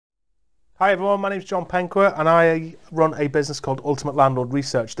Hi everyone, my name is John Penquer and I run a business called Ultimate Landlord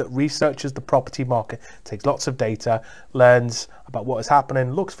Research that researches the property market, takes lots of data, learns about what is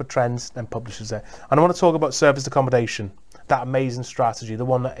happening, looks for trends, then publishes it. And I want to talk about serviced accommodation, that amazing strategy, the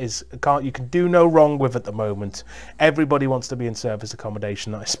one that you can do no wrong with at the moment. Everybody wants to be in serviced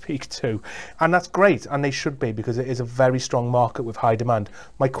accommodation that I speak to, and that's great, and they should be, because it is a very strong market with high demand.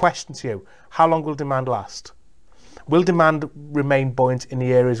 My question to you, how long will demand last? Will demand remain buoyant in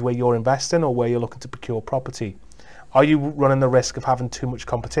the areas where you're investing or where you're looking to procure property? Are you running the risk of having too much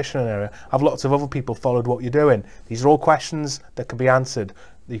competition in an area? Have lots of other people followed what you're doing? These are all questions that can be answered.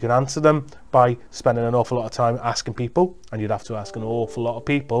 You can answer them by spending an awful lot of time asking people, and you'd have to ask an awful lot of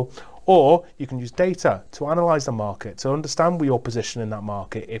people, or you can use data to analyse the market, to understand where your position in that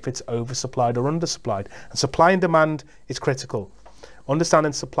market, if it's oversupplied or undersupplied. And supply and demand is critical.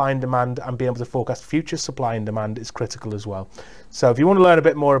 Understanding supply and demand and being able to forecast future supply and demand is critical as well. So if you want to learn a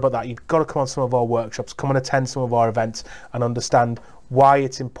bit more about that, you've got to come on some of our workshops, come and attend some of our events and understand why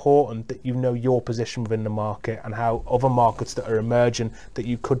it's important that you know your position within the market and how other markets that are emerging that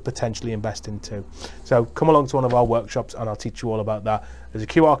you could potentially invest into. So come along to one of our workshops and I'll teach you all about that. There's a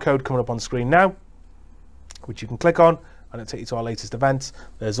QR code coming up on screen now, which you can click on, and it'll take you to our latest events.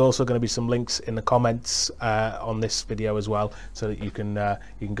 There's also going to be some links in the comments on this video as well, so that you can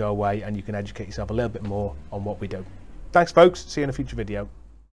go away and you can educate yourself a little bit more on what we do. Thanks folks, see you in a future video.